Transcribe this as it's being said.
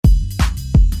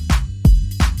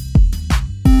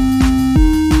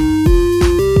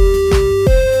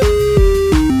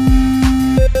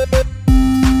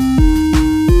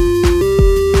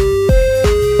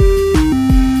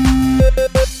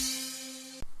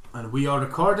And we are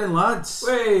recording, lads.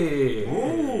 Way!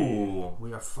 Ooh.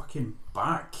 We are fucking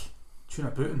back.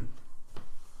 Tuna Bootin.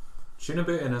 Tuna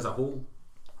Bootin as a whole.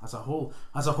 As a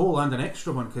whole and an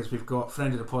extra one, because we've got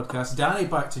friend of the podcast, Danny,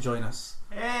 back to join us.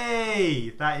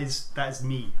 Hey, that is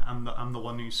me. I'm the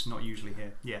one who's not usually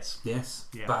here. Yes. Yes.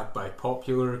 Yeah. Back by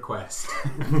popular request.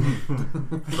 Name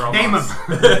him.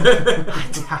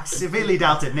 I severely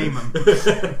doubt it. Name him.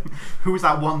 Who's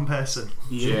that one person?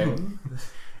 Jim.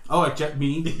 Oh,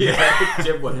 me. Yeah,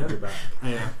 Jim wanted to be back.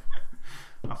 Yeah.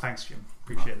 Oh, thanks, Jim.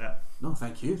 Appreciate that. No,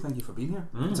 thank you for being here.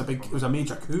 It was a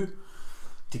major coup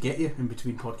to get you in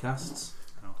between podcasts.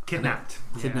 Kidnapped.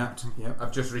 Yeah.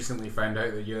 I've just recently found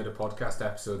out that you had a podcast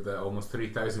episode that almost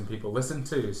 3,000 people listened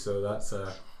to, so that's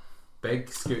a big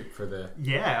scoop for the...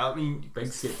 Yeah, I mean, big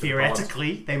scoop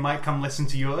theoretically, they might come listen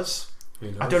to yours.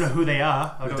 Who knows? I don't know who they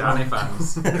are. The Danny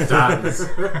fans. The Dans.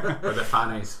 Or the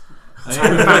fannies.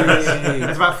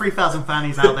 There's about 3,000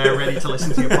 fannies out there ready to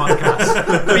listen to your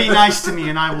podcast. Be nice to me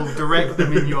and I will direct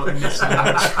them in this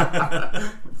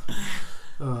direction.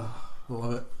 Oh,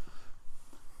 love it.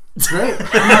 Great.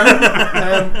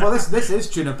 Well, this is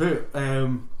Tuna Boot.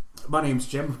 My name's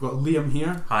Jim. We've got Liam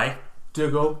here. Hi.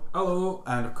 Dougal. Hello.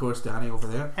 And of course Danny over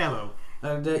there. Hello.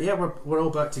 And yeah, we're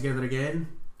all back together again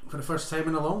for the first time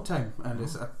in a long time, and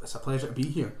it's a pleasure to be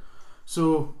here.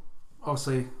 So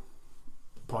obviously,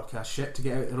 podcast shit to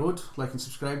get out the road. Like and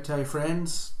subscribe, tell your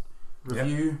friends,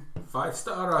 review,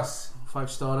 5-star us.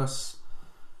 5-star us.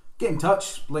 Get in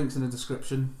touch. Links in the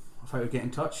description of how to get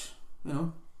in touch. You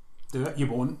know, do it. You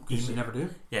won't, because you never do.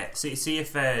 Yeah, see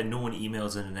if no one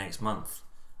emails in the next month,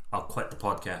 I'll quit the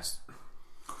podcast.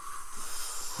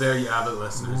 There you have it,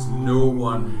 listeners. No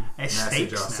one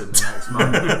message us in the next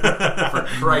month. For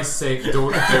Christ's sake,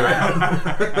 don't do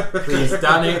it. Please,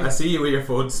 Danny, I see you with your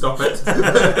phone. Stop it.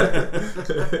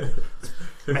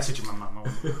 Message my mum.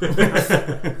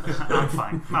 I'm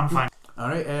fine.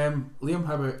 Alright, Liam,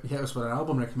 how about you hit us with an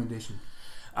album recommendation?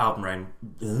 Album round.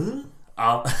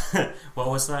 What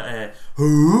was that?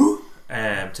 Who?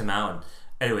 Tim Allen.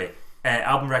 Anyway,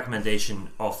 album recommendation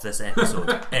of this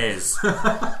episode is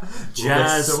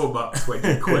Jazz. So much when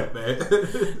you quit, mate.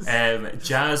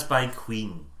 Jazz by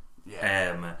Queen.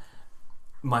 Yeah.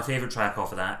 My favourite track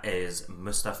off of that is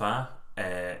Mustafa,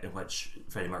 in which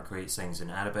Freddie Mercury sings in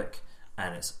Arabic,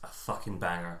 and it's a fucking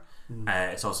banger.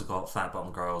 It's also got Fat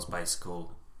Bottom Girls,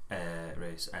 Bicycle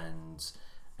Race, and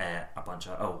a bunch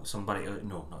of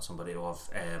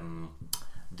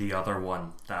the other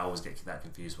one that I always get that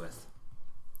confused with.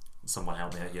 Someone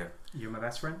help me out here. You're my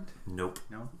best friend? Nope.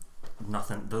 No?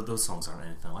 Nothing. Those songs aren't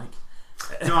anything like.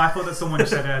 No, I thought that's the one you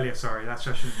said earlier. Sorry, that's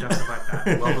just about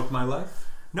that. Love of My Life.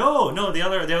 No, the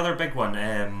other big one.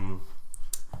 Gonna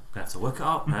have to look it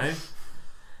up now.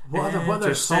 What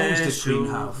other songs did Queen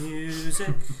have?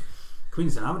 Music.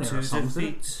 Queen's didn't have any other songs, did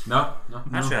it? No.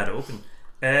 Actually, I had it open.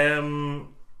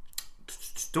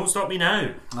 Don't Stop Me Now.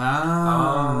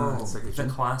 That's a good The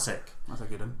one. classic. That's a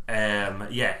good one.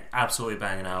 Yeah, absolutely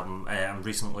banging album. I'm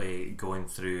recently going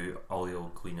through all the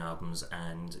old Queen albums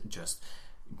and just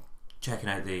checking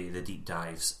out the deep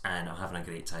dives, and I'm having a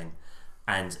great time.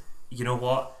 And you know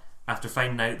what? After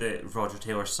finding out that Roger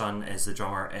Taylor's son is the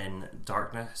drummer in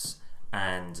Darkness,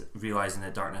 and realising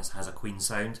that Darkness has a Queen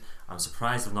sound, I'm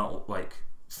surprised I've not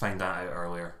found that out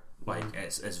earlier.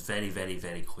 It's very, very,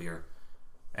 very clear.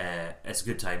 It's a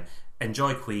good time.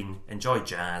 Enjoy Queen, enjoy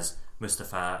jazz.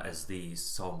 Mustafa is the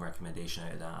song recommendation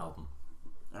out of that album.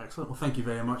 Excellent. Well, thank you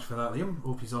very much for that, Liam.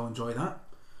 Hope you all enjoy that.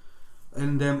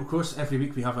 And of course, every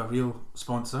week we have a real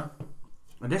sponsor.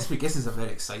 And this is a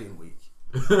very exciting week.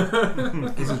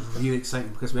 This is really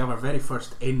exciting because we have our very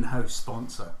first in-house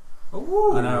sponsor.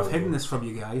 Ooh. And I've hidden this from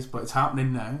you guys, but it's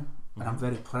happening now, and I'm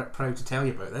very proud to tell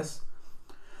you about this.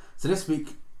 So this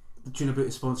week, the Tuna Boot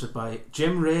is sponsored by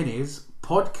Jim Rennie's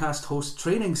Podcast Host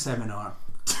Training Seminar.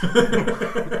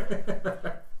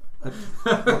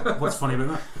 What's funny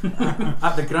about that?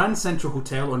 At the Grand Central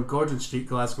Hotel on Gordon Street,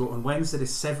 Glasgow, on Wednesday the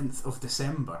 7th of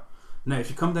December. Now, if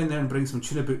you come down there and bring some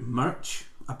Tuna Boot merch,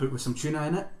 a boot with some tuna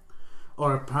in it,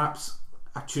 or perhaps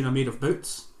a tuna made of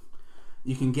boots,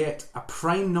 you can get a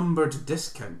prime numbered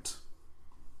discount.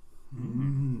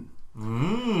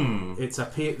 It's a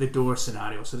pay at the door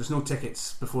scenario, so there's no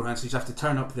tickets beforehand, so you just have to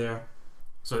turn up there.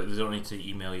 So they don't need to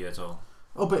email you at all.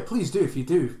 Oh, but please do if you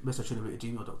do,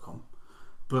 mrtunaboot@gmail.com.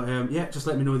 But yeah, just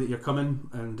let me know that you're coming,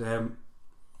 and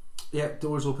yeah,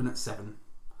 doors open at 7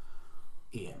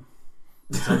 a.m.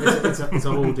 It's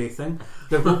a whole day thing.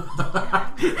 There will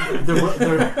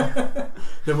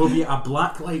be a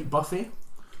blacklight buffet.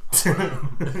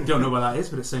 Don't know what that is,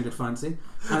 but it sounded fancy.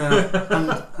 And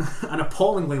an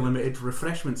appallingly limited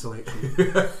refreshment selection.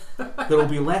 There will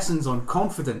be lessons on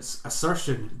confidence,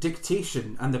 assertion,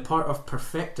 dictation, and the part of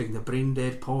perfecting the brain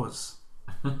dead pause.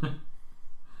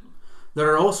 There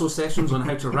are also sessions on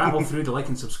how to rattle through the like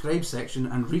and subscribe section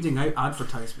and reading out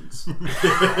advertisements.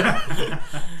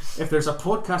 If there's a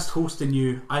podcast host in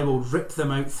you, I will rip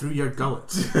them out through your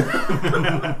gullet.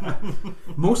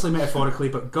 Mostly metaphorically,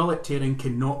 but gullet tearing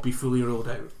cannot be fully rolled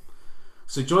out.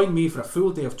 So join me for a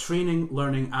full day of training,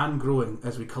 learning and growing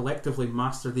as we collectively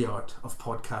master the art of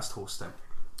podcast hosting.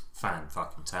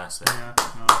 Fan-fucking-tastic. Yeah,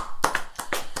 no.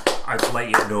 I'd let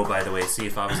you know, by the way, see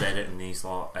if I was editing these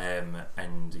lot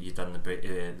and you'd done the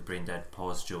brain dead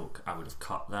pause joke, I would have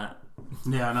cut that.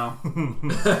 Yeah, I know.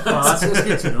 Well, that's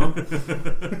good to know.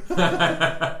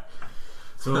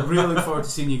 So I'm really looking forward to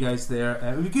seeing you guys there.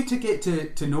 It would be good to get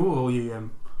to know all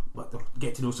you,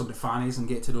 get to know some of the fannies and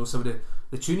get to know some of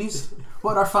the tunies.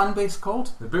 What are our fan base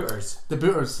called? The booters. The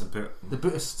booters. The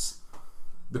bootists.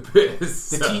 The booters.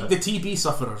 The TB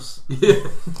sufferers.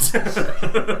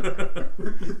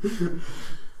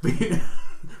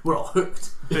 We're all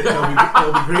hooked.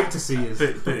 It'll be great to see you.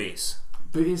 Booties.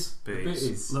 Booties?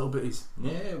 Booties. Little booties.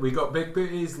 Yeah, we got big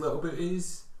booties, little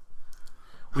booties.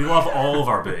 We love all of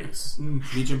our booties.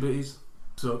 Legion booties.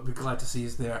 So we're glad to see you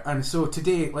there. And so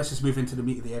today, let's just move into the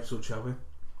meat of the episode, shall we?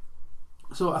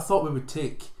 So I thought we would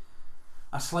take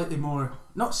a slightly more,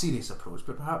 not serious approach,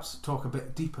 but perhaps talk a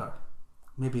bit deeper.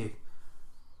 Maybe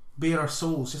bare our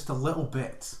souls just a little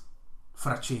bit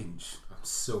for a change. I'm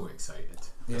so excited.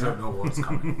 Yeah. I don't know what's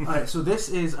coming. Alright, so this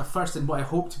is a first in what I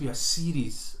hope to be a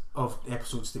series of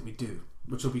episodes that we do,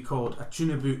 which will be called A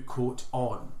Tuna Boot Quote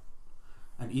On.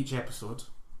 And each episode,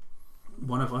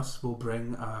 one of us will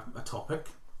bring a topic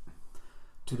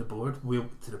to the board.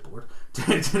 To the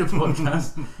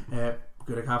podcast.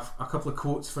 We're going to have a couple of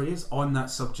quotes for you on that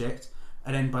subject.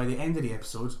 And then by the end of the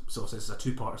episode, so this is a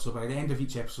two-parter, so by the end of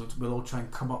each episode, we'll all try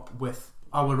and come up with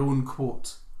our own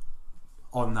quote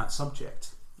on that subject.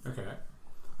 Okay.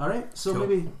 Alright, so Cool.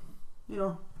 maybe,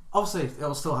 obviously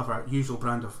it'll still have our usual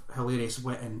brand of hilarious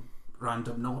wit and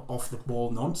random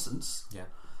off-the-wall nonsense. Yeah.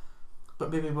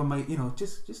 But maybe we might,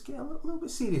 just get a little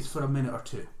bit serious for a minute or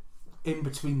two in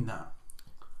between that.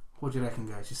 What do you reckon,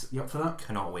 guys? You up for that?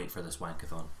 Cannot wait for this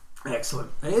wankathon.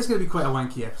 Excellent. It is going to be quite a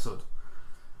wanky episode.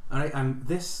 Alright, and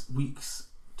this week's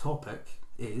topic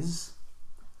is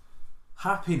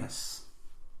happiness.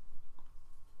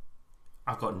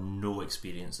 I've got no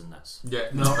experience in this. Yeah.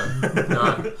 No.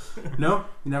 No. No?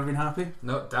 You never been happy?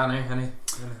 No. Danny, anything?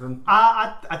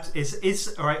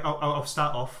 Is all right. I'll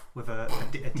start off with a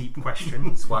deep question.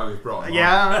 That's why we brought him on.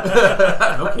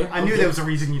 Yeah. Okay. I knew there was a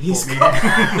reason you He's brought me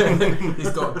here. He's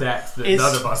got depth that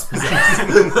none of us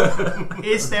possess.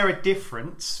 Is there a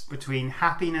difference between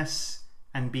happiness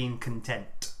and being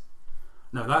content?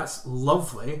 Now that's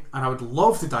lovely, and I would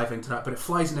love to dive into that, but it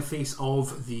flies in the face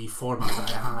of the format that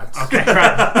I had. Okay,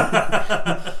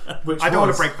 right. Which I don't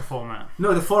want to break the format.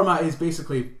 No, the format is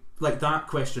basically like that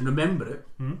question. Remember it,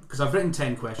 because I've written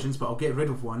 10 questions, but I'll get rid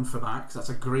of one for that, because that's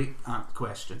a great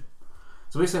question.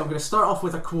 So basically I'm going to start off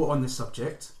with a quote on this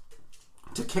subject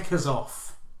to kick us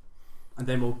off, and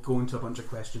then we'll go into a bunch of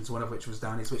questions, one of which was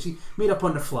Danny's, which he made up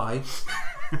on the fly.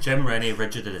 Jim Rennie,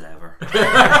 rigid as ever.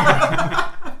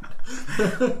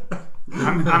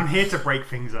 I'm here to break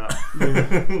things up.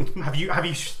 Have you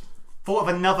thought of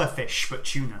another fish but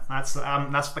tuna? That's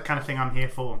the kind of thing I'm here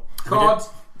for. Cod.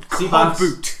 Cod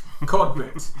boot. Cod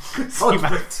boot. Cod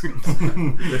boot.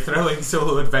 The thrilling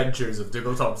solo adventures of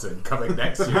Dougal Thompson coming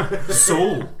next year.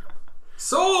 Soul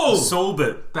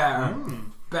boot. Better.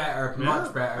 Better.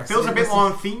 Much better. It feels See, a bit this more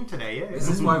is- on theme today. Yeah. This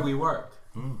is why we work.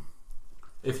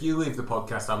 If you leave the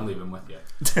podcast, I'm leaving with you.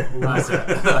 That's it.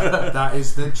 That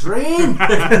is the dream!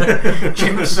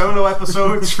 Jim's solo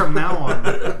episodes from now on.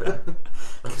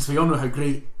 Because we all know how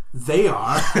great they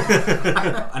are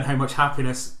and how much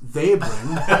happiness they bring.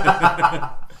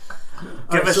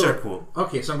 Give us so- your quote.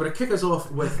 Okay, so I'm going to kick us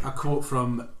off with a quote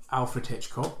from Alfred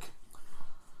Hitchcock,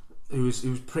 who was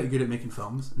pretty good at making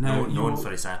films. Now, Known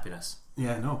for his happiness.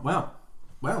 Yeah, no. Well,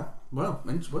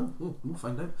 we'll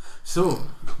find out. So,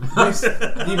 this,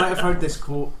 you might have heard this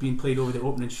quote being played over the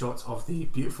opening shots of the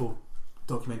beautiful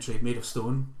documentary Made of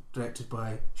Stone, directed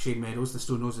by Shane Meadows, the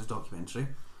Stone Noses documentary.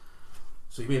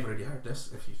 So you may have already heard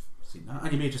this if you've seen that,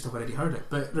 and you may just have already heard it,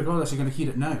 but regardless, you're going to hear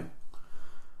it now.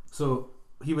 So,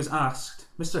 he was asked,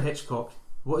 Mr. Hitchcock,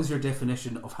 what is your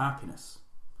definition of happiness?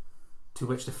 To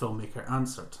which the filmmaker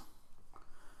answered,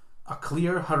 a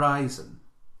clear horizon.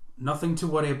 Nothing to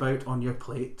worry about on your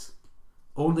plate.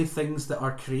 Only things that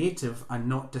are creative and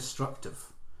not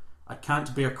destructive. I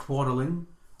can't bear quarrelling.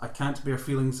 I can't bear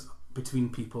feelings between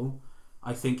people.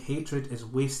 I think hatred is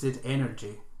wasted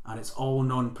energy. and it's all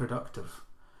non-productive.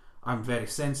 I'm very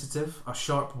sensitive. A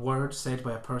sharp word said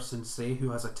by a person, say,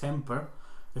 who has a temper,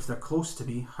 if they're close to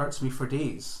me, hurts me for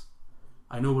days.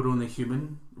 I know we're only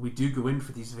human. We do go in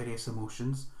for these various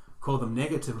emotions, call them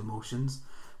negative emotions,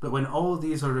 but when all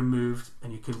these are removed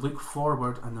and you can look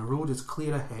forward and the road is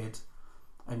clear ahead,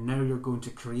 and now you're going to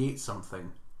create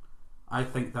something, I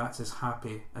think that's as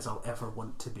happy as I'll ever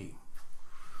want to be.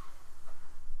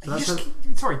 So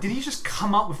sorry, did he just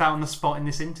come up with that on the spot in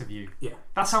this interview? Yeah.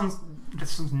 That sounds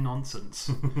nonsense.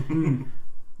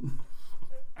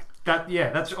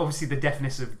 That's obviously the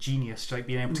definition of genius, like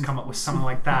being able to come up with something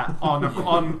like that on the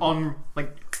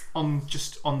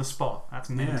spot. That's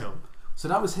mental. Yeah. So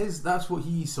that's what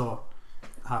he saw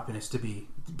happiness to be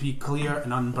clear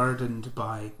and unburdened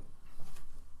by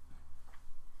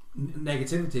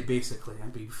negativity, basically,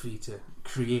 and be free to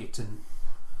create. And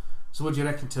so what do you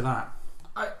reckon to that?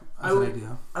 I like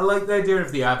the idea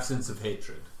of the absence of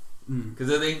hatred,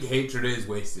 because I think hatred is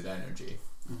wasted energy.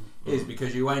 Is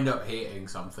because you wind up hating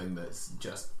something that's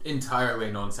just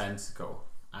entirely nonsensical,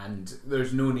 and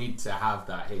there's no need to have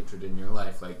that hatred in your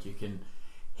life. Like, you can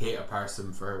hate a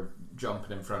person for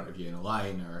jumping in front of you in a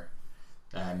line, or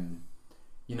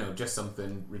just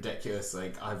something ridiculous.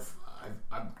 Like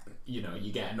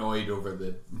you get annoyed over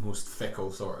the most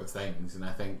fickle sort of things, and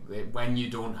I think that when you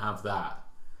don't have that,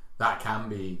 that can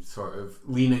be sort of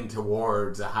leaning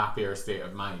towards a happier state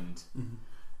of mind,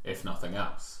 if nothing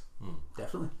else.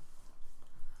 Definitely.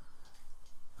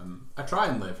 I try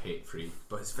and live hate-free,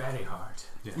 but it's very hard.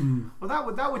 Yeah.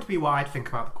 Well, that would be what I'd think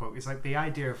about the quote. It's like the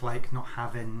idea of like not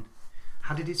having.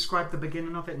 How did he describe the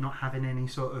beginning of it? Not having any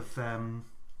sort of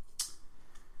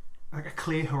like a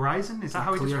clear horizon. Is that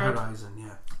how he described it? Clear horizon,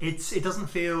 yeah. It doesn't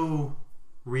feel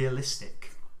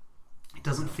realistic. It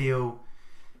doesn't feel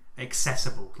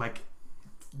accessible. Like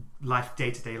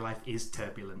day-to-day life is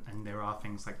turbulent, and there are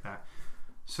things like that.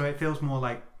 So it feels more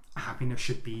like happiness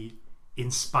should be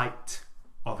in spite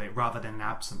of it rather than an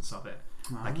absence of it.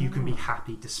 Like you can be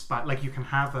happy despite, like you can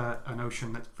have an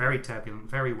ocean that's very turbulent,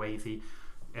 very wavy,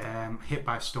 hit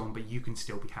by a storm, but you can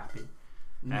still be happy.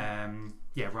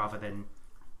 Rather than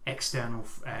external,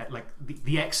 like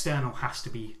the external has to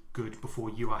be good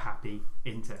before you are happy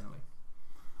internally.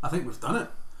 I think we've done it.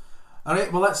 All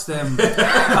right, well that's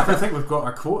I think we've got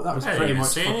our quote. That was pretty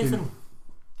much fucking.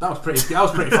 That was pretty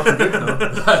fucking good though.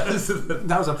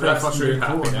 That was a pretty fucking good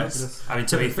quote. I mean,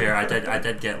 to be fair, I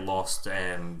did get lost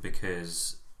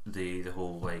because the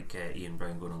whole like Ian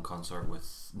Brown going on concert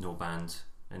with no band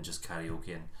and just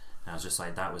karaoke, and I was just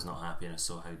like, that was not happiness.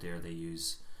 So how dare they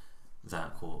use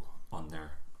that quote on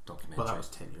their documentary? Well, that was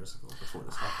 10 years ago before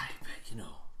this happened.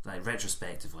 But like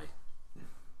retrospectively.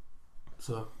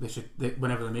 So they should,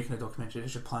 whenever they're making a documentary, they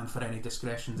should plan for any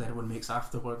discretions anyone makes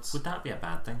afterwards. Would that be a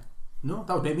bad thing? No,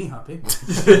 that would make me happy.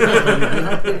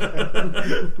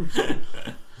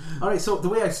 Alright, so the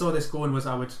way I saw this going was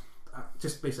I would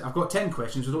just basically, I've got 10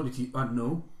 questions. We don't need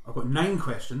to, I've got 9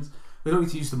 questions. We don't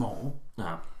need to use them all.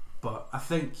 Uh-huh. But I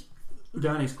think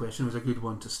Danny's question was a good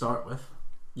one to start with.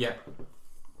 Yeah.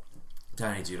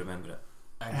 Danny, do you remember it?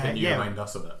 And can you remind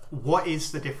us of it? What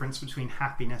is the difference between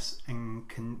happiness and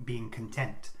being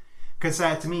content? Because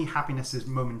to me, happiness is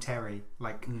momentary,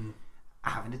 like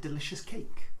having a delicious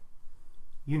cake.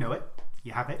 You know it.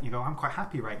 You have it. You go, I'm quite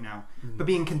happy right now. But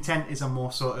being content is a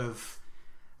more sort of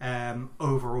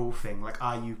overall thing. Like,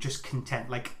 are you just content?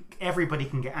 Like, everybody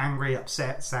can get angry,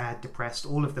 upset, sad, depressed,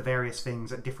 all of the various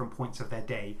things at different points of their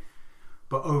day.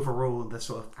 But overall, the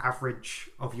sort of average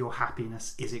of your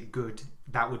happiness, is it good?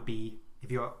 That would be, if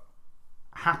you're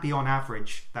happy on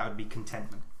average, that would be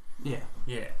contentment. Yeah.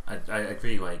 Yeah, I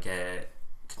agree. Like,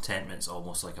 contentment's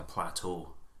almost like a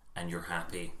plateau, and you're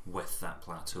happy with that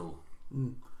plateau.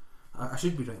 I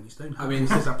should be writing these down. I mean,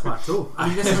 this is a plateau. I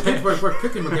mean, this is good. We're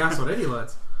cooking with gas already,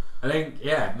 lads. I think,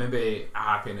 maybe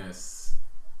happiness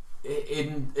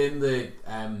in the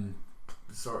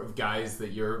sort of guise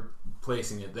that you're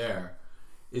placing it there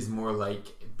is more like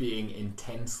being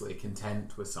intensely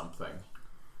content with something,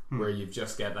 where you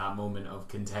just get that moment of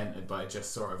contented, but it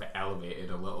just sort of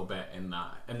elevated a little bit in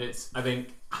that. And I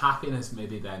think happiness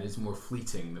maybe then is more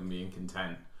fleeting than being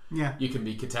content. Yeah, you can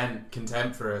be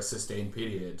content for a sustained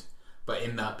period, but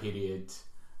in that period,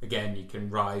 again, you can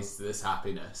rise to this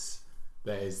happiness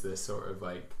that is this sort of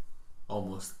like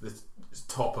almost the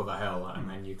top of a hill, and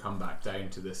then you come back down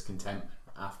to this contentment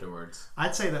afterwards.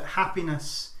 I'd say that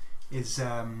happiness is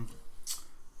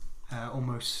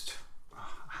almost. I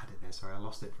had it there. Sorry, I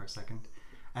lost it for a second.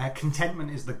 Contentment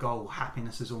is the goal.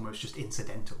 Happiness is almost just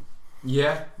incidental.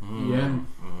 Yeah, Yeah,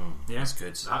 that's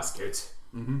good. That's good.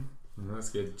 That's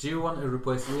good. Do you want to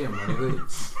replace Liam when he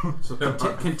leaves? So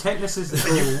contentness is the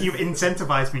goal. You've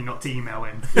incentivized me not to email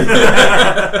him.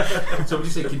 So would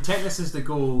you say contentness is the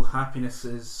goal, happiness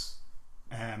is...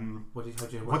 What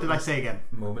did I say again?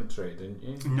 Momentary, didn't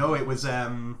you? No, it was...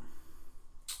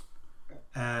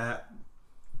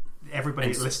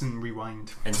 everybody listen,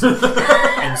 rewind. Incidental.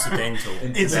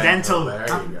 Incidental.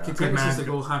 Contentness is the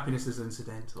goal, happiness is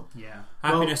incidental. Yeah.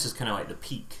 Happiness is kind of like the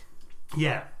peak.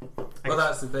 Yeah. Well,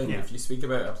 that's the thing. Yeah. If you speak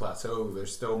about a plateau,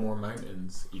 there's still more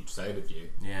mountains each side of you.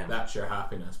 Yeah. That's your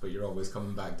happiness, but you're always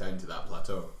coming back down to that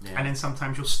plateau. Yeah. And then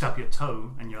sometimes you'll stub your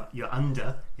toe and you're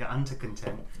under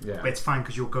content. Yeah. But it's fine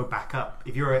because you'll go back up.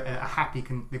 If you're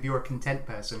if you're a content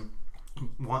person,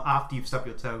 after you've stubbed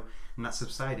your toe and that's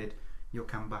subsided, you'll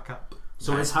come back up.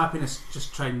 So is happiness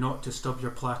just trying not to stub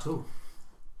your plateau?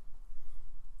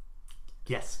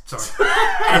 Yes, sorry.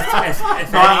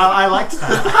 I liked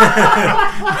that.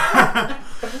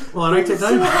 Well, I write it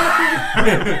down.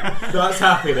 That's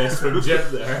happiness from Jim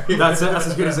there. That's it. That's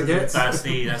as good as it gets. That's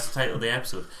the title of the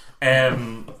episode.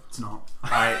 It's not.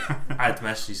 I had to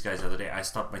message these guys the other day. I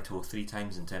stubbed my toe 3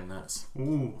 times in 10 minutes.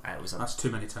 Ooh, That's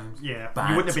too many times. Yeah, bad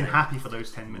you wouldn't have been thing. happy for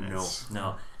those 10 minutes.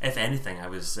 No. If anything, I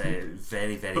was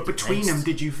very, very. But between depressed.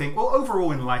 them, did you think, well,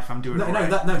 overall in life, I'm doing No,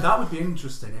 alright? that would be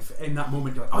interesting if in that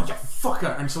moment you're like, oh, you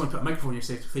fucker, and someone put a microphone in your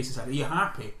face and said, are you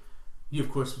happy? You,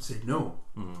 of course, would say no.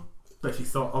 Mm. But if you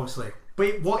thought, obviously...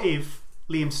 But what if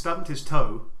Liam stubbed his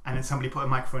toe and then somebody put a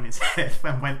microphone in his head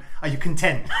and went, are you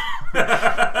content?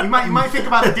 you might think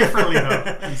about it differently,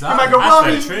 though. Exactly. You might go, well,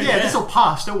 That's very true, yeah. this will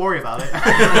pass, don't worry about it.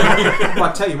 Well,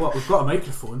 I tell you what, we've got a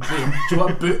microphone. Liam, do you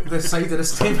want to boot the side of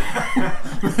this table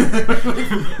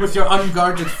with your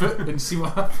unguarded foot and see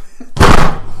what happens?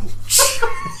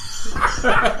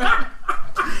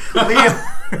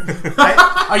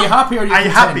 Liam, are you happy or are you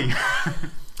happy?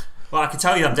 Well, I can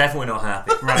tell you, I'm definitely not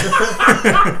happy. Right.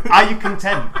 Are you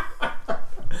content?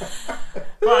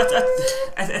 Well,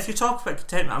 if you talk about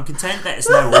contentment, I'm content that it's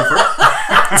now over.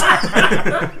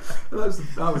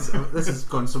 This has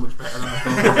gone so much better than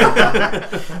I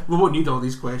thought. We won't need all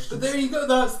these questions. But there you go.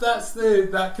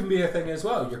 That can be a thing as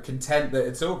well. You're content that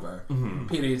it's over. Mm-hmm.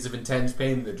 Periods of intense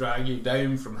pain that drag you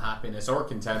down from happiness or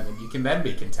contentment, you can then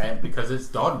be content because it's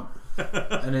done.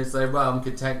 And it's like, well, I'm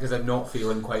content because I'm not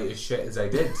feeling quite as shit as I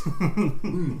did.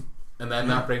 And then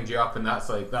that brings you up, and that's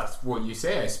what you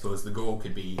say. I suppose the goal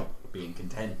could be being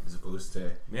content as opposed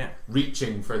to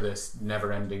reaching for this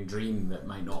never-ending dream that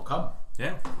might not come.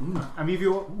 Yeah. I mean, if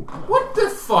you're... What the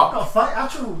fuck? Oh,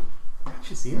 actual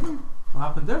see them? What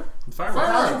happened there?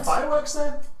 Fireworks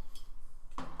there?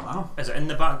 Wow. Is it in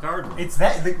the back garden? It's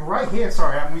that right here.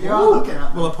 Sorry, we are looking at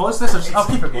them. Well, I'll pause this. I'll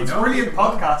keep it going. It's brilliant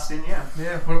podcasting, yeah.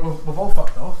 Yeah, we've all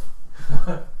fucked off.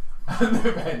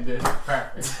 Ended.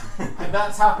 Perfect. And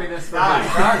that's happiness for me.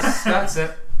 That's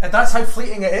it. And that's how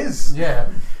fleeting it is. Yeah.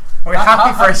 We're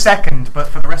happy for a second, but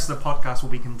for the rest of the podcast,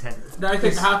 we'll be content. No, I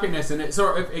think happiness, and it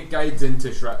sort of it guides into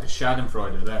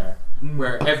Schadenfreude there,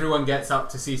 where everyone gets up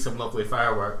to see some lovely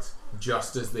fireworks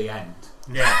just as they end.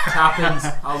 Yeah. It happens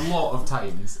a lot of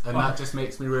times, and that just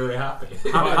makes me really happy.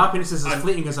 Happiness is as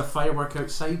fleeting as a firework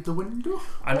outside the window.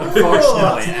 And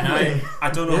unfortunately, and I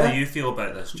don't know how you feel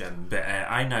about this, Jim, but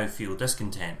I now feel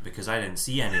discontent because I didn't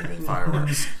see any of the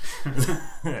fireworks.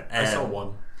 I saw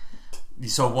one. You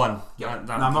saw one? Yeah.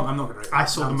 No, I'm not going to. I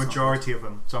saw the majority of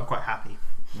them, so I'm quite happy.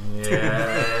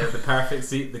 Yeah, the perfect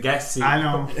seat, the guest seat. I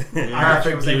know.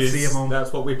 Perfect views.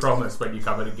 That's what we promise when you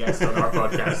come and guest on our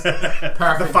podcast.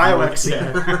 Perfect. The fireworks seat.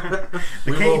 Yeah.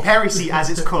 The Katy Perry seat, as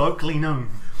it's colloquially known.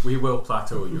 We will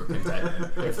plateau your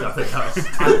contentment, if nothing else.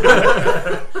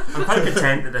 I'm quite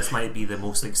content that this might be the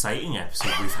most exciting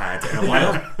episode we've had in a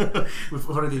while. We've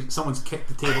already, someone's kicked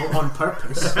the table on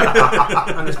purpose,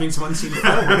 and there's been some unseen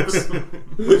fireworks,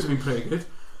 which has been pretty good.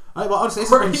 Well, honestly,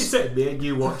 Where you said me and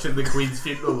you watching the Queen's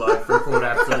funeral live for 4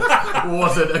 episodes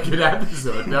wasn't a good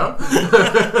episode, no?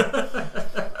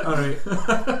 Alright.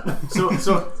 So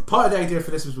part of the idea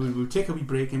for this was we would take a wee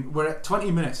break, and we're at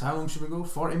 20 minutes. How long should we go?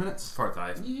 40 minutes?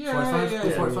 45. Yeah, 45? yeah, Go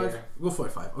yeah, 45? yeah. Go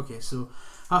 45. Okay, so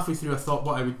halfway through I thought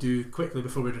what I would do quickly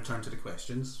before we return to the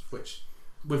questions, which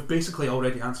we've basically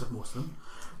already answered most of them.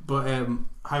 But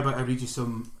how about I read you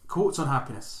some quotes on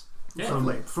happiness? Yeah,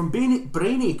 from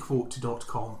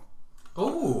brainyquote.com.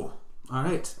 Oh,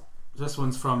 alright. This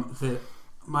one's from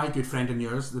my good friend and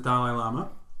yours, the Dalai Lama.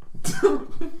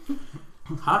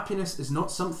 Happiness is not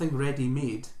something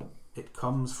ready-made. It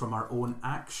comes from our own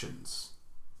actions.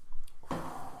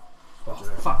 Oh,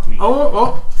 fuck me.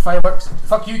 Oh, fireworks.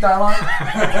 Fuck you, Dalai.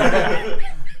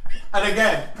 And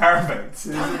again, perfect. Is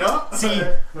it not? See,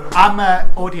 I'm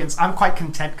audience. I'm quite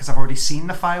content because I've already seen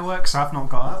the fireworks, so I've not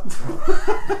got up.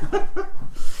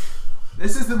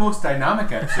 This is the most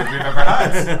dynamic episode we've ever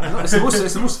had. It's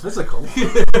the most physical.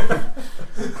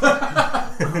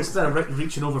 Instead of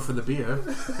reaching over for the beer.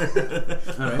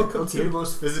 Alright, Welcome to the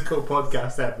most physical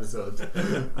podcast episode.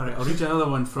 Alright, I'll read you another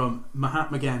one from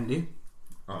Mahatma Gandhi.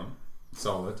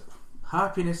 Solid.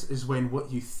 Happiness is when what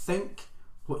you think,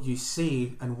 what you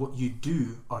say, and what you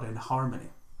do are in harmony.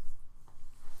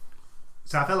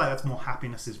 So I feel like that's more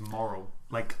happiness is moral.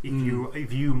 Like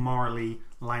if you morally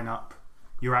line up,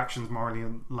 your actions morally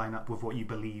line up with what you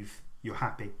believe, you're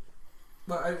happy.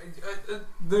 Well,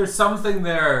 there's something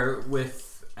there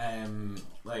with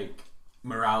like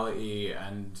morality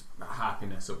and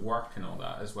happiness at work and all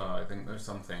that as well. I think there's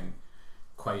something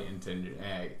quite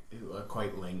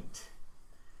quite linked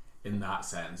in that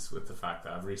sense with the fact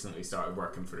that I've recently started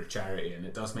working for a charity, and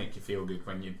it does make you feel good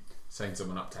when you sign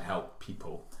someone up to help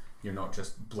people. You're not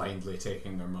just blindly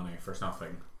taking their money for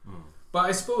nothing. But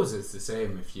I suppose it's the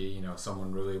same if you know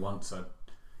someone really wants a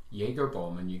Jaeger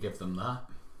bomb and you give them that.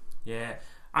 Yeah,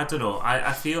 I don't know.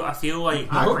 I feel like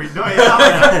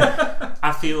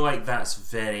I feel like that's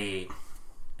very.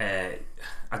 I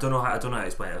don't know how to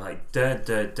explain it. Like,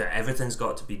 everything's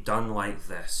got to be done like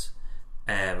this.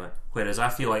 Whereas I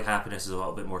feel like happiness is a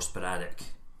little bit more sporadic.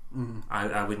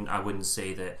 I wouldn't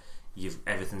say that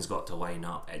everything's got to line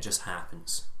up. It just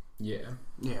happens. Yeah.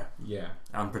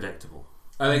 Unpredictable.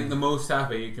 I think the most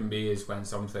happy you can be is when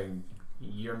something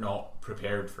you're not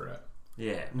prepared for it.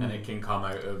 Yeah. And it can come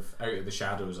out of the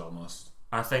shadows almost.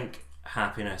 I think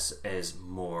happiness is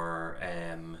more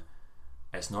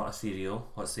it's not ethereal.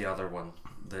 What's the other one?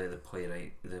 The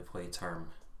play term.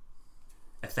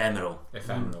 Ephemeral.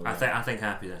 Ephemeral. I think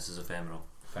happiness is ephemeral.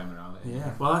 Ephemerality.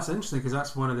 Yeah. Well, that's interesting because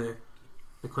that's one of the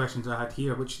questions I had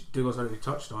here, which Dougal's already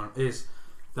touched on, is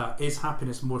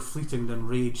happiness more fleeting than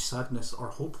rage, sadness, or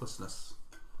hopelessness?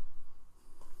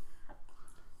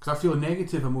 Because I feel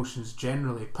negative emotions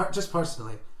generally, just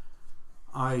personally,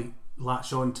 I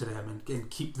latch on to them and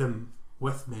keep them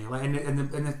with me. Like,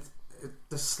 and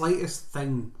the slightest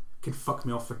thing could fuck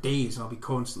me off for days, and I'll be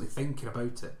constantly thinking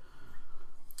about it.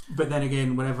 But then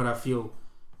again, whenever I feel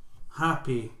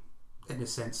happy, in the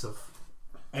sense of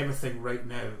everything right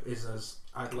now is as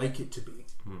I'd like it to be,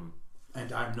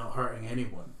 and I'm not hurting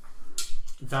anyone,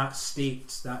 that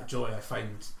state, that joy, I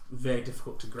find very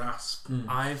difficult to grasp.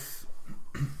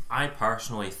 I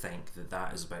personally think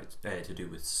that is about to do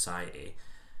with society,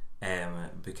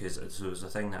 because there was a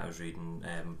thing that I was reading,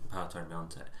 Pal turned me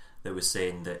onto it, that was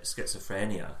saying that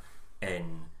schizophrenia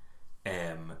in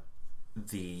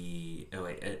the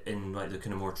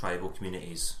kind of more tribal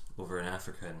communities over in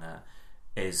Africa and that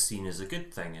is seen as a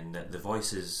good thing, and that the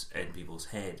voices in people's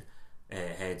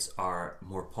heads are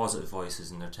more positive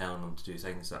voices, and they're telling them to do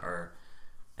things that are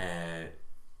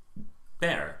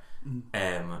better.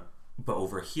 But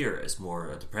over here it's more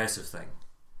a depressive thing,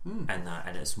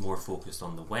 and it's more focused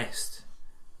on the West,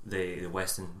 the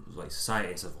Western like society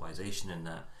and civilization and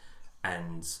that,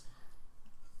 and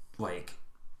like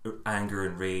anger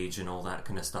and rage and all that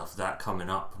kind of stuff, that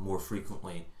coming up more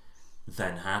frequently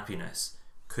than happiness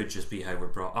could just be how we're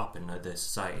brought up in the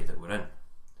society that we're in.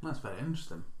 That's very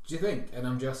interesting. Do you think? And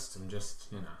I'm just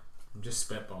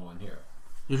spitballing here.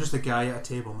 You're just a guy at a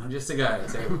table, man. I'm just a guy at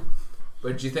a table.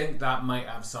 But do you think that might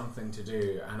have something to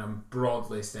do, and I'm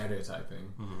broadly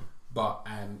stereotyping, but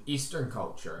Eastern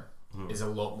culture is a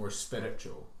lot more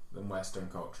spiritual than Western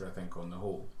culture, I think, on the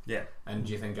whole. Yeah. And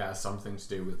do you think that has something to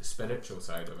do with the spiritual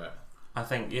side of it? I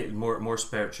think more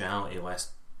spirituality,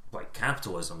 less like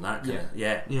capitalism, that kind of...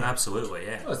 Yeah, absolutely,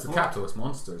 yeah. Well, it's the capitalist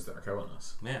monsters that are killing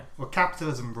us. Yeah. Well,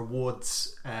 capitalism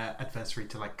rewards adversary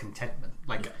to like contentment.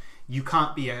 Like, you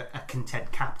can't be a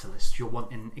content capitalist. You're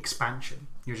wanting expansion.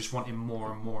 You're just wanting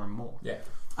more and more and more. Yeah.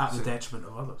 At the detriment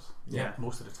of others. Yeah.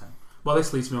 Most of the time. Well,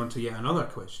 this leads me on to yet another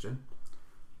question,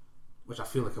 which I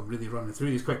feel like I'm really running through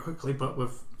these quite quickly, but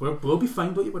we'll be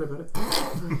fine, don't you worry about it.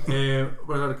 One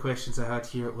of the other questions I had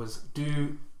here was,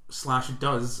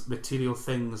 does material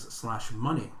things /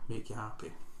 money make you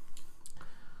happy?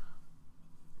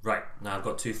 Right, now I've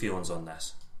got two feelings on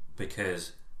this,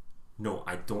 because no,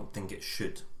 I don't think it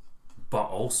should, but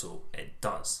also it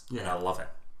does, and I love it.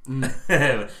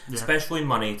 Especially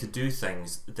money to do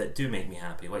things that do make me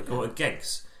happy, like go to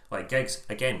gigs. Like gigs,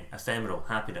 again, ephemeral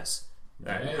happiness,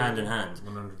 hand in hand.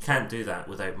 100%. Can't do that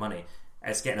without money.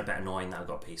 It's getting a bit annoying that I've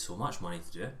got to pay so much money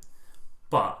to do it,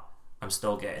 but I'm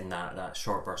still getting that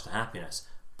short burst of happiness.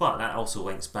 But that also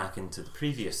links back into the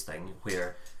previous thing,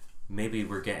 where maybe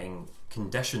we're getting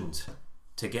conditioned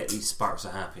to get these sparks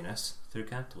of happiness through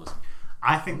capitalism.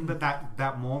 I think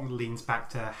that more leans back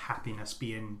to happiness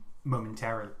being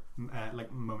momentary,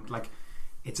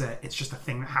 it's just a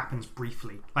thing that happens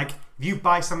briefly. Like if you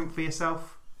buy something for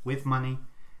yourself with money,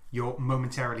 you're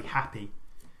momentarily happy,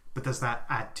 but does that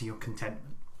add to your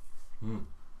contentment?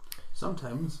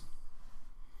 Sometimes.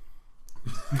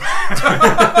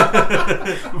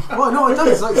 Well, no, it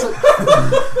does.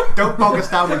 Don't bog us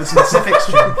down with the specifics,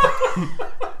 Jim.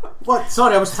 What?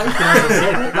 Sorry, I was typing as I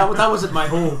said it. That wasn't my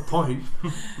whole point.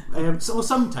 So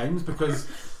sometimes, because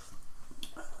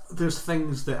there's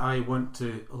things that I want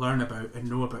to learn about and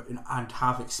know about and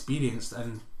have experienced,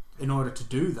 and in order to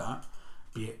do that,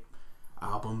 be it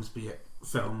albums, be it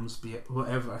films, be it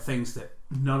whatever, things that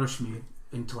nourish me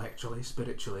intellectually,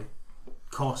 spiritually,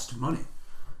 cost money.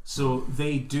 So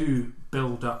they do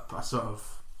build up a sort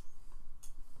of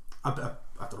I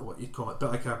don't know what you'd call it,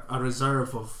 but like a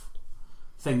reserve of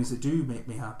things that do make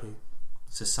me happy.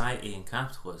 Society and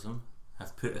capitalism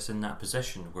have put us in that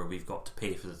position where we've got to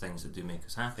pay for the things that do make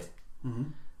us happy.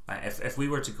 If we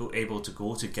were able to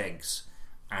go to gigs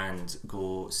and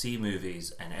go see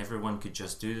movies and everyone could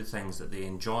just do the things that they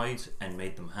enjoyed and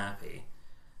made them happy,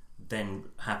 then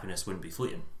happiness wouldn't be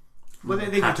fleeting. Well,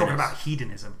 they were talking about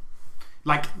hedonism.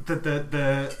 Like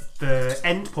the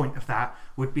end point of that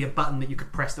would be a button that you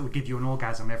could press that would give you an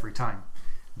orgasm every time.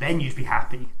 Then you'd be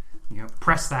happy. You know,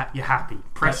 press that, you're happy.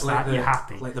 Press that, you're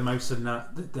happy. Like the mouse in the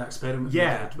experiment.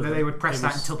 Yeah, they would press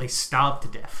that until they starved to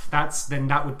death. Then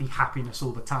that would be happiness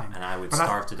all the time. And I would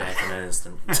starve to death in an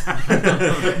instant.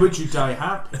 Would you die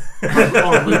happy?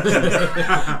 Or would you?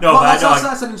 No,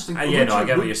 that's an interesting. I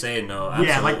get what you're saying. No, absolutely.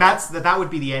 Yeah, like that would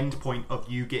be the end point of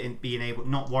you being able,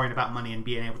 not worrying about money and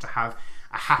being able to have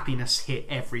a happiness hit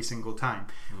every single time.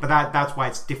 But that's why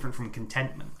it's different from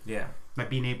contentment. Yeah. Like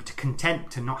being able to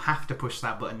content to not have to push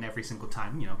that button every single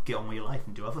time, you know, get on with your life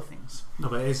and do other things. No,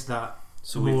 but is that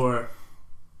more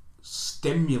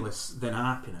stimulus than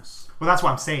happiness? Well, that's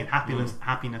what I'm saying.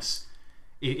 Happiness.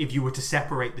 If you were to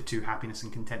separate the two, happiness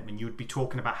and contentment, you would be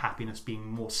talking about happiness being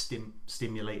more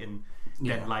stimulating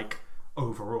than like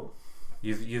overall.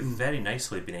 You've very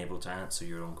nicely been able to answer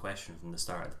your own question from the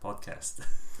start of the podcast.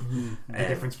 The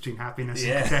difference between happiness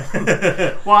and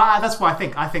contentment. Well, that's what I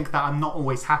think. I think that I'm not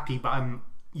always happy, but I'm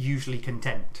usually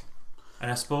content. And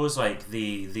I suppose like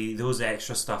the those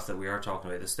extra stuff that we are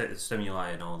talking about, the stimuli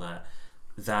and all that,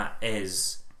 that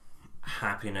is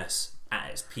happiness at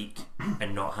its peak,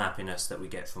 and not happiness that we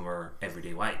get from our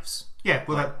everyday lives. Yeah,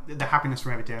 well, the happiness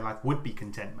from everyday life would be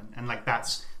contentment, and like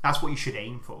that's what you should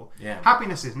aim for. Yeah,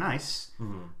 happiness is nice,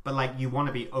 but like you want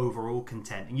to be overall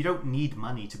content, and you don't need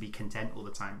money to be content all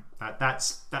the time.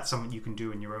 That's something you can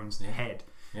do in your own head.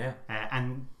 Yeah,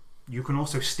 and you can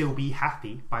also still be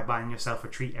happy by buying yourself a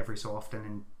treat every so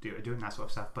often and doing that sort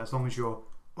of stuff. But as long as you're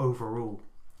overall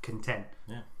content.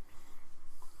 Yeah.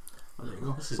 Well, there you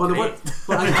go. This is great.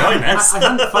 I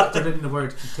hadn't factored in the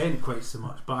word content quite so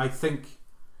much, but I think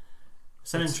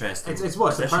it's an interesting.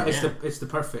 It's the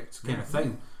perfect kind of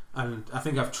thing, and I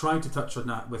think I've tried to touch on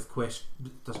that with question.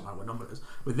 Doesn't matter what number it is.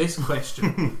 With this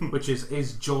question, which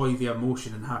is joy the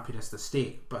emotion and happiness the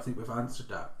state? But I think we've answered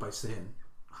that by saying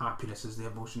happiness is the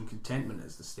emotion, contentment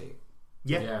is the state.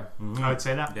 Yeah. I would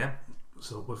say that. Yeah.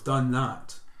 So we've done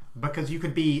that because you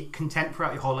could be content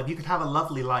throughout your whole life. You could have a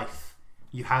lovely life.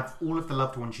 You have all of the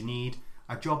loved ones you need,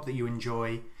 a job that you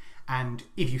enjoy, and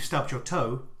if you stubbed your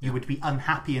toe, you would be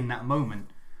unhappy in that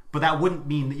moment. But that wouldn't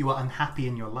mean that you are unhappy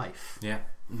in your life. Yeah.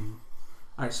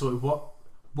 Alright, so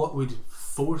what would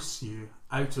force you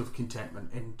out of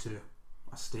contentment into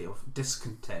a state of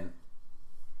discontent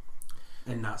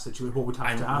in that situation? What would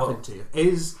have to happen to you?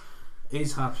 Is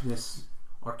happiness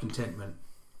or contentment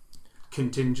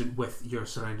contingent with your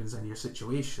surroundings and your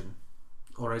situation?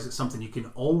 Or is it something you can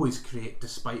always create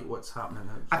despite what's happening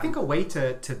outside? I think a way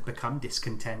to become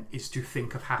discontent is to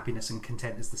think of happiness and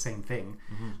content as the same thing.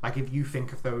 Like if you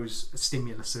think of those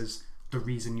stimuluses, the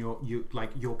reason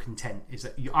you're content is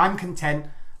that I'm content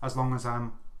as long as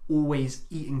I'm always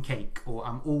eating cake, or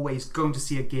I'm always going to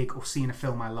see a gig or seeing a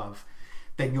film I love.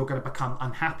 Then you're going to become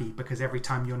unhappy because every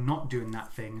time you're not doing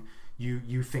that thing,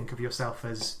 you think of yourself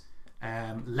as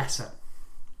lesser.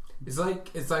 It's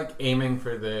like aiming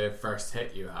for the first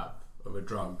hit you have of a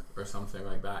drug or something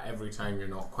like that. Every time you're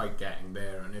not quite getting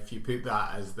there, and if you put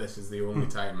that as this is the only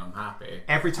time I'm happy,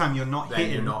 every time you're not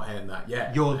hitting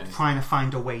that, you're trying to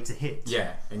find a way to hit.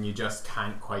 Yeah, and you just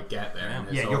can't quite get there. And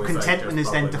it's your contentment is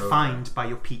then defined by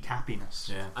your peak happiness.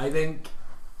 Yeah, I think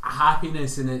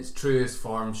happiness in its truest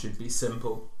form should be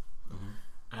simple.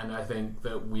 And I think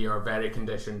that we are very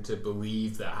conditioned to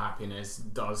believe that happiness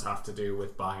does have to do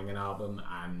with buying an album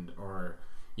or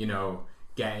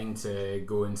getting to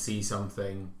go and see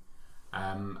something.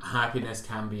 happiness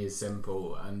can be as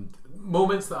simple, and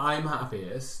moments that I'm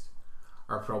happiest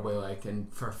are probably like,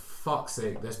 and for fuck's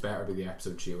sake, this better be the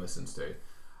episode she listens to.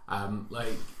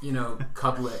 Like, you know,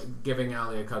 giving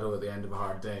Ali a cuddle at the end of a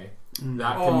hard day.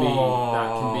 That can be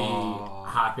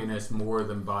happiness more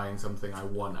than buying something I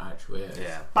want actually is.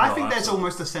 Yeah. But I think there's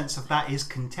almost a sense of that is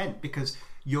content, because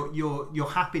your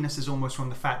happiness is almost from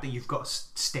the fact that you've got a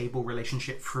stable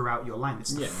relationship throughout your line.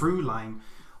 It's the through line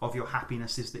of your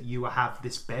happiness is that you have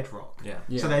this bedrock. Yeah.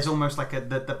 So there's almost like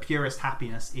the purest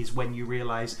happiness is when you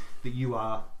realise that you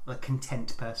are a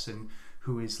content person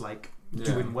who is like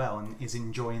doing well and is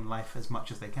enjoying life as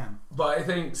much as they can. But I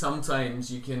think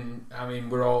sometimes you can, I mean,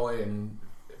 we're all in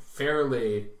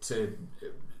fairly to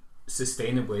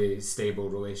sustainably stable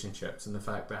relationships, and the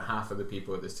fact that half of the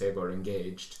people at this table are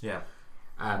engaged. Yeah.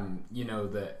 You know,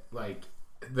 that like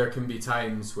there can be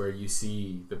times where you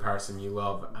see the person you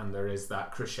love and there is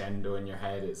that crescendo in your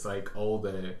head. It's like all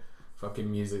the fucking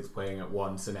music's playing at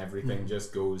once and everything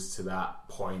just goes to that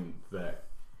point that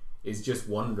is just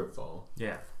wonderful.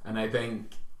 Yeah. And I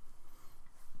think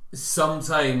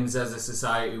sometimes as a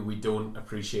society we don't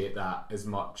appreciate that as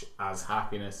much as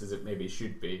happiness as it maybe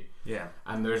should be. Yeah.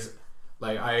 And there's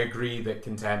like, I agree that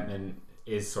contentment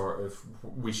is sort of,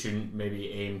 we shouldn't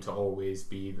maybe aim to always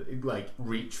be like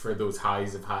reach for those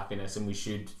highs of happiness, and we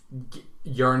should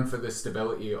yearn for the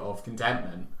stability of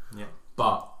contentment. Yeah.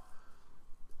 But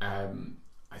I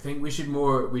think we should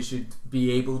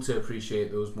be able to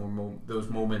appreciate those those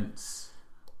moments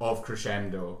of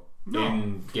crescendo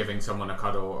in giving someone a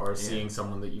cuddle or seeing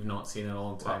someone that you've not seen in a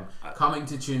long time, coming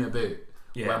to tune a boot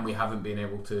when we haven't been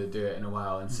able to do it in a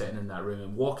while, and sitting in that room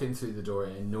and walking through the door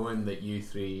and knowing that you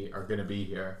three are going to be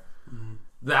here.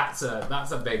 That's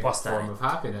a big form of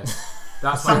happiness.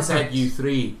 That's why I said you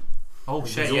three. Oh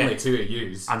shit! There's only two of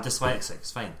yous. I'm dyslexic.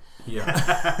 It's fine. Yeah.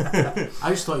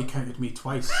 I just thought he counted me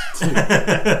twice.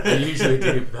 I usually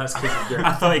do, but that's because you're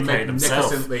I thought he counted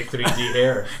himself. Magnificently 3D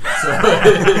hair. So.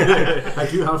 I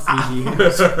do have 3D hair. I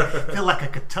feel like I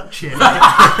could touch it.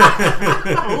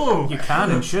 Oh, you can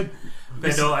and should.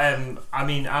 But no, I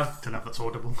mean, I don't know if that's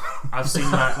audible. I've seen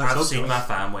my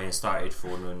family and started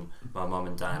phoning my mum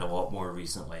and dad a lot more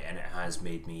recently, and it has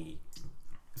made me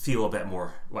feel a bit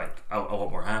more like a lot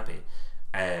more happy,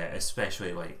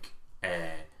 especially like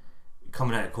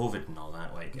coming out of COVID and all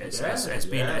that. Like it's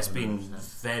been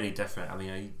very different. I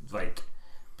mean, like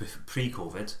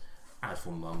pre-COVID, I'd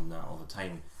phone mum and that all the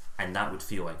time, and that would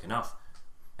feel like enough.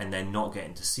 And then not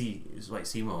getting to see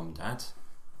mum and dad,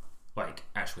 like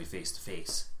actually face to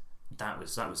face, that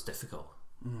was difficult.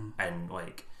 And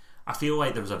like I feel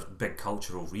like there was a big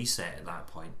cultural reset at that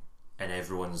point, and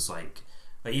everyone's like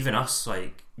even us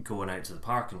like going out to the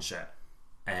park and shit,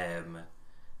 and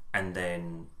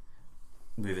then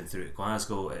moving through to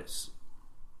Glasgow, it's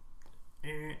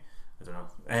I don't know,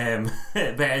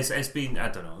 but it's been, I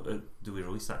don't know, do we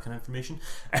release that kind of information?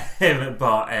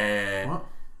 But what?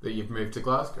 That you've moved to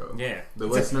Glasgow. Yeah, the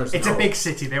listeners. It's a big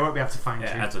city; they won't be able to find you.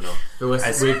 I don't know.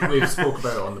 We've spoke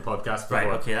about it on the podcast before.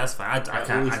 Right? Okay, that's fine.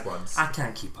 I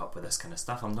can't keep up with this kind of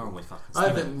stuff. I'm normally fucking. I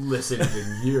haven't listened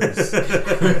in years.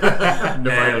 No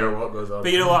idea what goes on.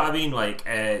 But you know what I mean? Like,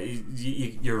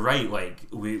 you're right. Like,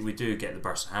 we do get the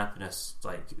burst of happiness,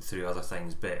 like through other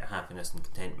things, but happiness and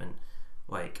contentment,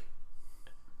 like,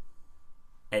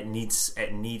 it needs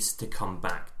to come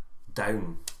back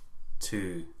down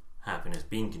to happiness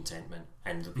being contentment,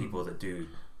 and the people that do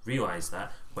realise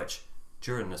that, which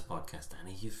during this podcast,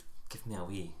 Danny, you've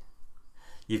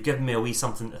given me a wee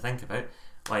something to think about.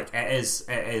 Like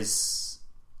it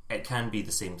can be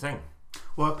the same thing.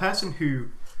 Well, a person who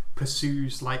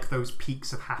pursues like those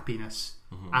peaks of happiness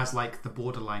as like the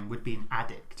borderline would be an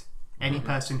addict. Any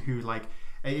person who like,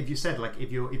 if you said like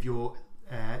if your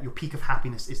peak of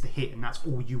happiness is the hit and that's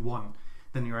all you want,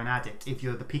 then you're an addict. If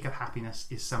the peak of happiness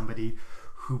is somebody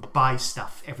who buy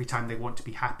stuff every time they want to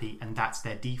be happy and that's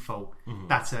their default,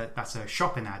 that's a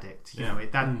shopping addict. You know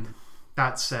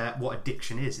that's what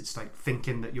addiction is. It's like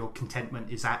thinking that your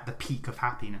contentment is at the peak of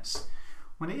happiness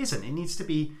when it isn't. It needs to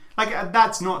be like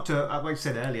that's not to, like I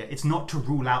said earlier, it's not to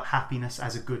rule out happiness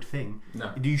as a good thing.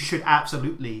 No. You should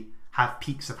absolutely have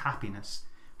peaks of happiness,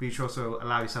 but you should also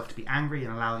allow yourself to be angry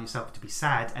and allow yourself to be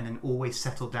sad, and then always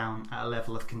settle down at a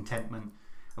level of contentment,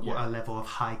 a level of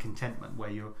high contentment where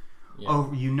you're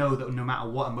you know that no matter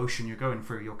what emotion you're going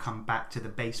through, you'll come back to the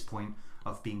base point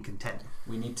of being content.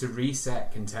 We need to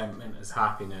reset contentment as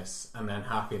happiness, and then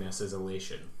happiness as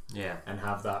elation. Yeah. And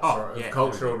have that sort of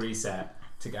cultural reset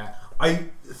to get. I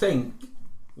think,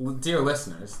 dear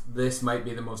listeners, this might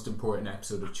be the most important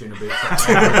episode of Tuna Boot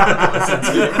for everyone to listen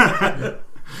to.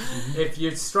 If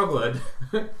you're struggling,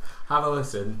 have a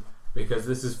listen. because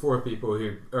this is for people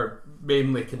who are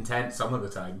mainly content some of the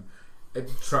time.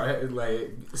 Try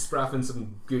spraffing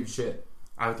some good shit.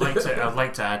 I'd like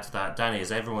to add to that, Danny.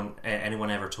 Has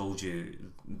anyone ever told you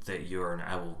that you're an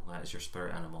owl? That is your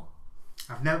spirit animal.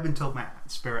 I've never been told my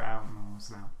spirit animals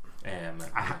now.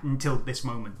 Until this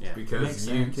moment. Yeah, because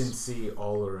you can see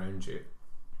all around you.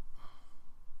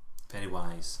 Very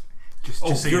wise. Just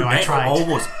so you know, I tried.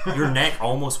 Your neck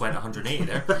almost went 180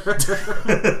 there.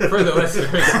 For the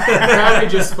listeners, Gary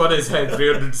just spun his head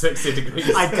 360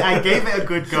 degrees. I gave it a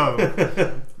good go.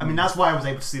 I mean, that's why I was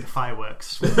able to see the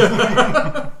fireworks.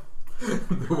 The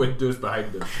windows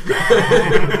behind him.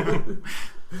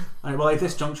 Alright, well, at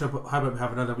this juncture, how about we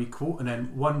have another wee quote and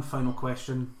then one final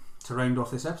question to round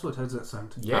off this episode? How does that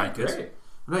sound? Yeah, great.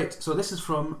 Right, so this is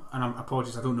from, and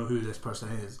apologies, I don't know who this person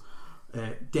is.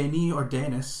 Denis or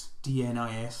Dennis,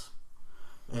 D-N-I-S,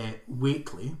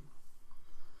 Wakely,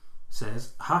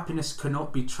 says, happiness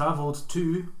cannot be travelled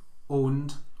to,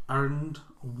 owned, earned,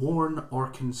 worn or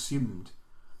consumed.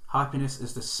 Happiness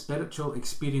is the spiritual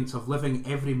experience of living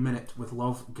every minute with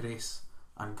love, grace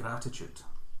and gratitude.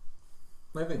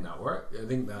 I think that worked. I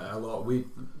think that we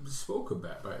spoke a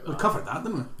bit about that. We covered that,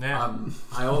 didn't we? Yeah.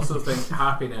 I also think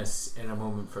happiness in a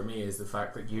moment for me is the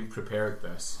fact that you prepared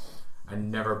this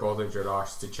and never bothered your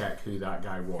arse to check who that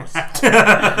guy was.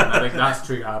 I think that's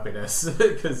true happiness.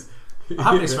 Because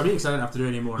happiness for me because I didn't have to do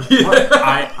any more work.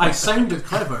 I sounded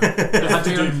clever, but I had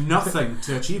to do nothing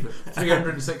to achieve it.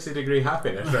 360 degree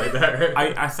happiness right there.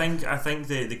 I think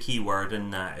the key word in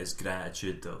that is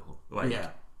gratitude, though.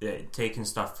 Like, taking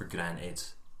stuff for granted,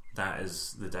 that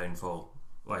is the downfall.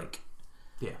 Like,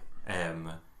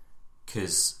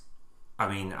 because I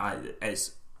mean,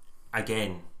 it's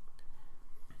again.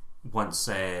 Once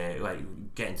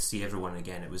like getting to see everyone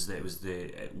again, it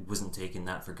wasn't taking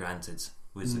that for granted.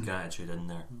 Was the gratitude in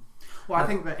there? Well, I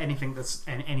think that anything that's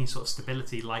any sort of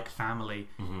stability, like family,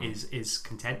 is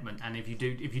contentment. And if you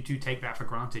do take that for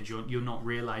granted, you're not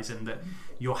realizing that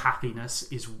your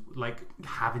happiness is like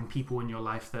having people in your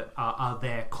life that are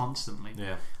there constantly.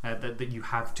 Yeah. That you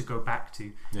have to go back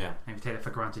to. Yeah. And if you take that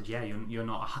for granted, you're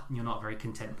not a very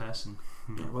content person.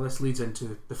 Yeah, well, this leads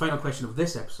into the final question of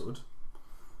this episode,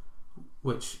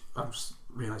 which I'm just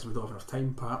realising we don't have enough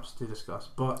time perhaps to discuss,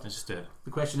 but let's do it. The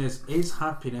question is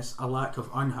happiness a lack of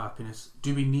unhappiness?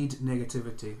 Do we need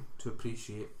negativity to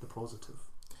appreciate the positive?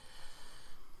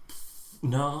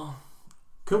 No.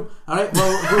 Cool. Alright,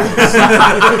 well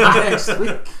we'll next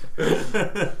week.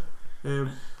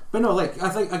 But no, like, I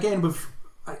think again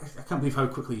I can't believe how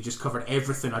quickly you just covered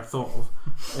everything I'd thought of.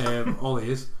 All it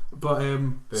is. But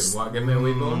what, give me a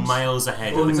wee bones? Miles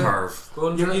ahead of the curve.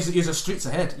 You're a streets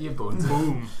ahead. You bones.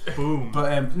 Boom.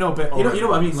 But no, but you know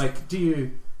what I mean. Like, do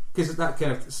you? Because that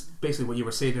kind of basically what you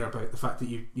were saying there about the fact that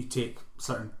you take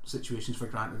certain situations for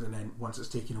granted, and then once it's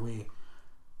taken away,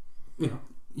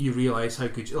 you realise how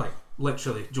good. Like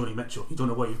literally, Joni Mitchell. You don't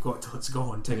know what you've got till it's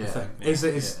gone, type of thing.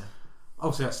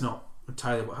 Obviously that's not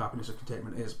entirely what happiness or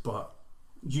contentment is, but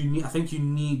I think you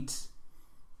need.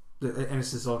 And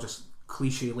this is all just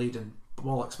cliche laden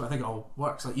bollocks, but I think it all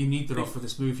works. Like, you need the rough for the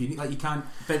smooth. You can't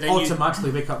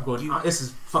automatically wake up going, this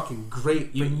is fucking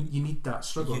great. You need that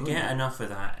struggle. You get enough of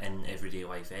that in everyday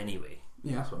life anyway.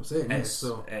 Yeah, that's what I'm saying. It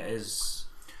is.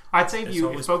 I'd say if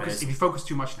you focus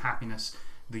too much on happiness,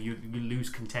 you lose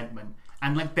contentment.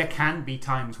 And like, there can be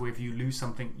times where if you lose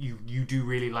something, you do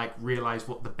really realise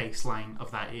what the baseline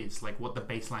of that is, like what the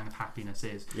baseline of happiness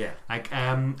is. Yeah. Like,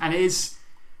 and it is.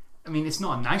 I mean, it's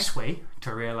not a nice way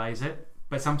to realise it,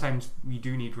 but sometimes you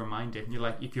do need reminded.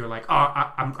 If you're like,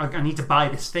 I need to buy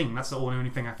this thing. That's the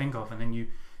only thing I think of, and then you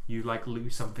like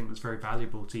lose something that's very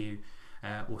valuable to you,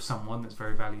 or someone that's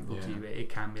very valuable to you. It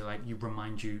can be like you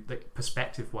remind you that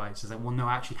perspective-wise is that, well, no,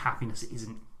 actually, happiness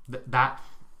isn't that.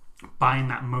 Buying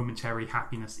that momentary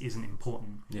happiness isn't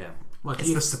important. Yeah, well,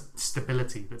 it's the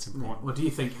stability that's important. Yeah. Well, do you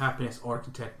think happiness or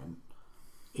contentment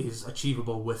is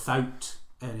achievable without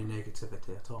any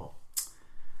negativity at all?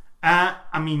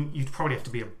 I mean, you'd probably have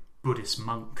to be a Buddhist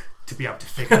monk to be able to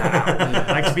figure that out.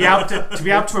 Like, to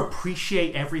be able to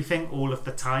appreciate everything all of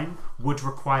the time would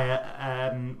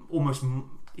require almost.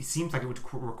 It seems like it would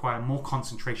require more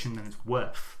concentration than it's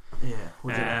worth.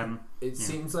 Yeah. It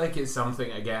seems like it's something.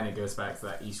 Again, it goes back to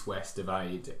that east-west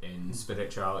divide in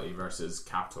spirituality versus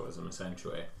capitalism,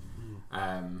 essentially.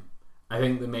 I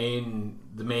think the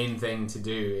main thing to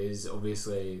do is,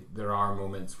 obviously, there are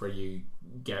moments where you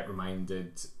get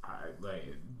reminded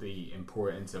like the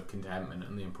importance of contentment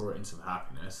and the importance of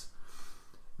happiness.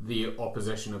 The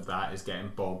opposition of that is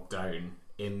getting bogged down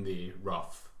in the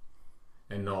rough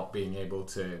and not being able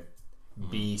to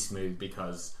be smooth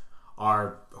because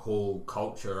our whole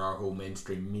culture, our whole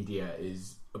mainstream media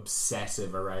is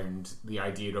obsessive around the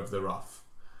idea of the rough.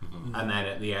 And then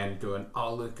at the end going,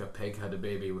 oh look, a pig had a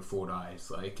baby with 4 eyes.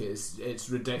 Like it's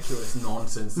ridiculous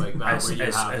nonsense like that where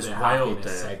you have the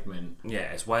happiness segment.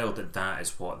 Yeah, it's wild that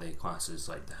is what they class as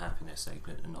like the happiness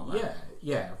segment and all that.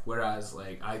 Yeah. Whereas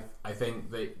like I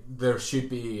think that there should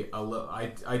be a little.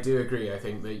 I do agree. I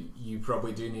think that you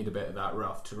probably do need a bit of that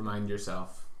rough to remind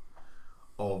yourself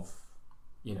of,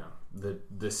 you know,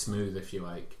 the smooth, if you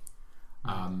like.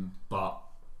 But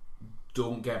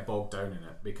don't get bogged down in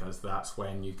it, because that's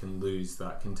when you can lose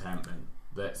that contentment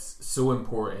that's so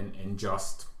important in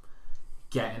just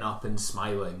getting up and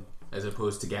smiling as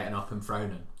opposed to getting up and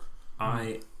frowning.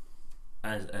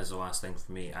 As the last thing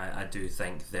for me, I do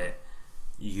think that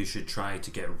you should try to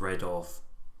get rid of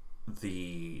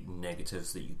the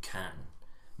negatives that you can.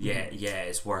 Yeah,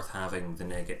 it's worth having the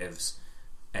negatives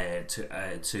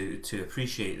to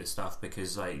appreciate the stuff,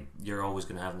 because like you're always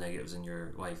going to have negatives in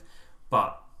your life,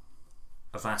 but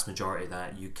a vast majority of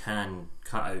that you can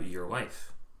cut out of your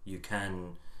life. You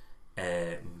can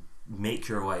make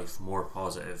your life more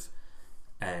positive,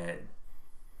 and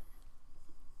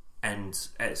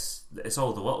it's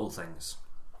all the little things.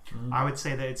 I would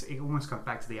say that it almost comes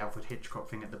back to the Alfred Hitchcock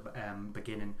thing at the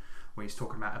beginning, where he's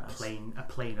talking about a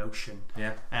plain ocean.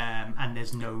 Yeah. And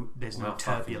there's no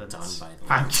turbulence. Done, by the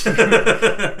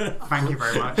way. Thank you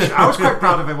very much. I was quite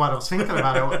proud of it while I was thinking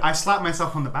about it. I slapped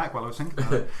myself on the back while I was thinking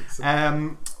about it.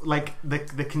 Like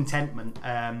the contentment.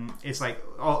 It's like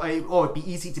it'd be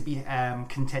easy to be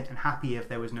content and happy if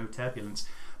there was no turbulence.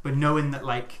 But knowing that,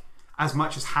 like, as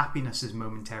much as happiness is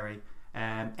momentary,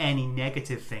 any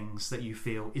negative things that you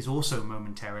feel is also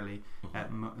momentarily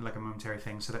like a momentary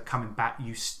thing, so that coming back,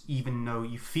 even though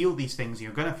you feel these things,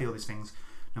 you're going to feel these things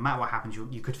no matter what happens.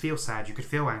 You could feel sad, you could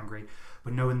feel angry,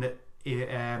 but knowing that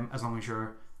as long as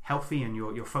you're healthy and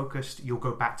you're focused, you'll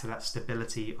go back to that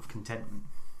stability of contentment.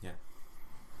 Yeah,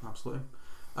 absolutely.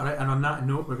 Alright, and on that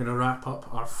note, we're going to wrap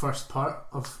up our first part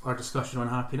of our discussion on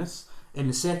happiness. In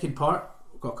the second part,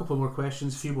 got a couple more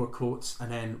questions, a few more quotes,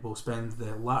 and then we'll spend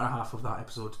the latter half of that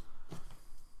episode.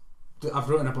 I've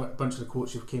written a bunch of the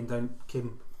quotes you came down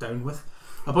with,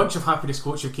 a bunch of happiness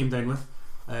quotes you came down with.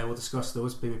 We'll discuss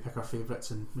those, maybe pick our favourites,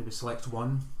 and maybe select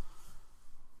one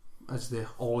as the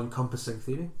all-encompassing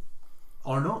theory,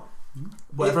 or not.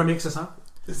 Whatever makes us happy.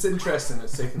 It's interesting.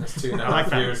 It's taken us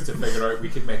 2.5 years to figure out we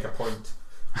could make a point.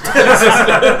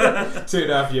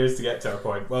 2.5 years to get to a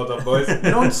point. Well done, boys.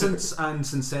 Nonsense and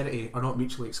sincerity are not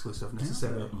mutually exclusive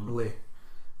necessarily.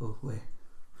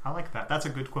 I like that. That's a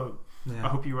good quote. Yeah. I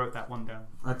hope you wrote that one down.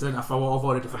 I didn't. I've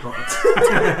already forgotten it.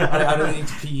 I don't need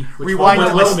to pee. Rewind,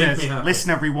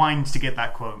 listener, rewind to get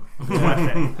that quote. It's worth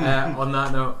it. On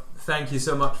that note, thank you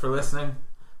so much for listening.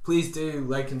 Please do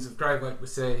like and subscribe, like we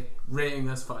say. Rating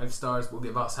us 5 stars will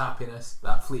give us happiness,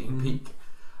 that fleeting peak.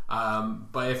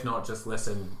 But if not, just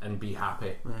listen and be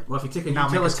happy. Right. Well, if you take a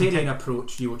utilitarian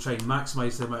approach, you will try and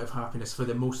maximise the amount of happiness for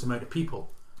the most amount of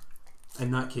people.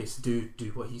 In that case, do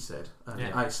what he said.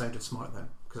 And I sounded smart then,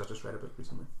 because I just read a book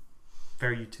recently.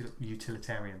 Very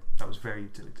utilitarian. That was very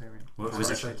utilitarian.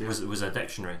 Was it a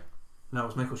dictionary? No, it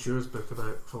was Michael Schur's book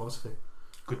about philosophy.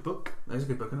 Good book. That is a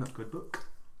good book, isn't it? Good book.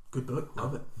 Good book.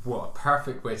 Love it. What a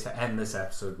perfect way to end this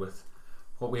episode with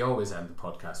what we always end the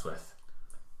podcast with.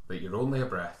 That you're only a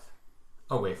breath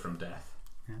away from death.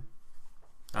 Yeah.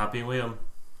 I've been Liam.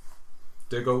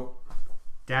 Dougal.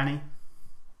 Danny.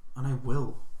 And I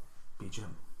will be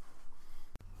Jim.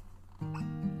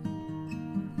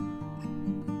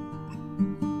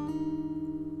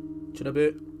 Chin a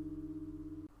bit.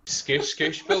 Skoosh,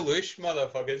 skoosh, baloosh,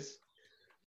 motherfuckers.